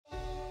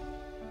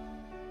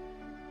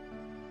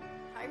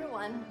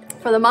everyone.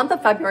 For the month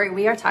of February,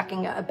 we are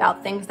talking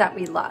about things that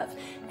we love.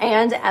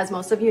 And as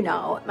most of you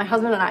know, my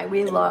husband and I,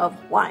 we love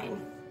wine.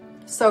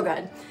 So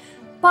good.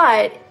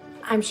 But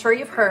I'm sure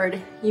you've heard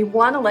you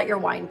want to let your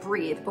wine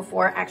breathe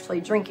before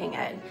actually drinking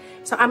it.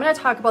 So I'm going to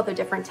talk about the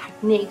different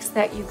techniques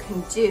that you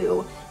can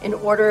do in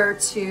order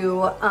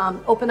to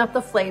open up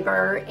the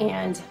flavor.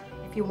 And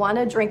if you want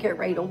to drink it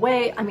right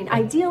away, I mean,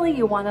 ideally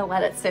you want to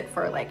let it sit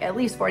for like at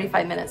least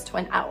 45 minutes to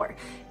an hour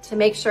to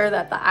make sure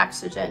that the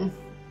oxygen,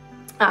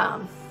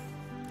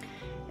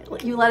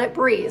 you let it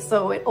breathe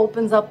so it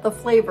opens up the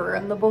flavor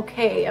and the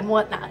bouquet and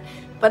whatnot.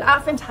 But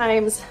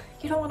oftentimes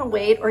you don't want to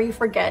wait, or you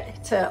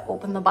forget to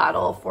open the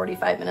bottle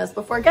 45 minutes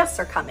before guests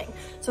are coming.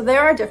 So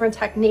there are different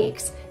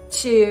techniques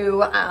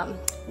to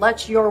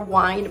let your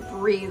wine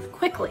breathe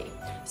quickly.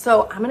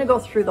 So I'm gonna go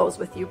through those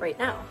with you right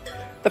now.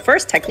 The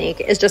first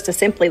technique is just to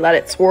simply let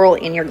it swirl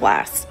in your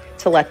glass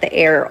to let the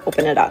air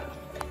open it up.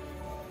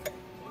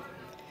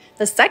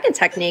 The second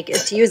technique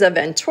is to use a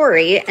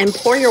venturi and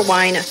pour your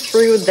wine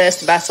through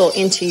this vessel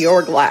into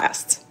your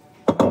glass.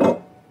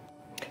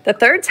 The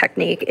third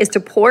technique is to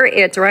pour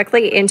it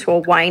directly into a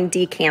wine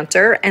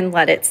decanter and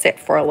let it sit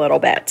for a little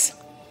bit.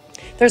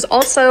 There's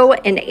also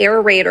an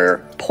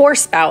aerator pour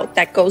spout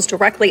that goes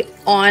directly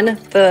on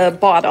the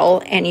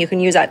bottle, and you can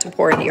use that to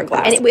pour into your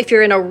glass. And if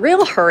you're in a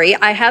real hurry,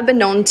 I have been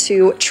known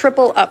to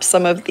triple up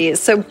some of these.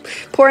 So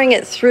pouring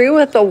it through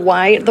with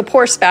the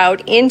pour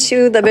spout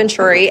into the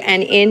venturi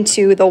and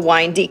into the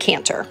wine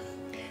decanter.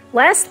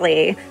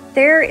 Lastly,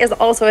 there is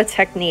also a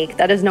technique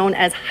that is known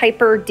as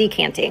hyper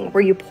decanting,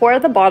 where you pour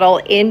the bottle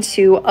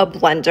into a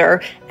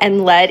blender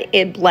and let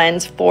it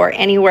blend for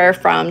anywhere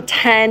from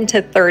 10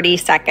 to 30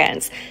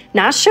 seconds.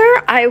 Not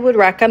sure I would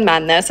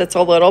recommend this. It's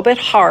a little bit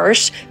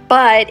harsh,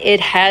 but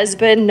it has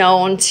been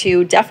known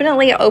to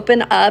definitely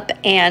open up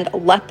and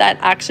let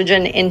that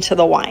oxygen into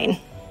the wine.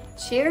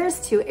 Cheers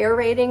to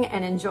aerating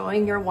and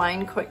enjoying your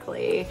wine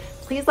quickly.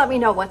 Please let me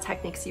know what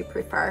techniques you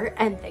prefer,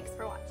 and thanks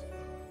for watching.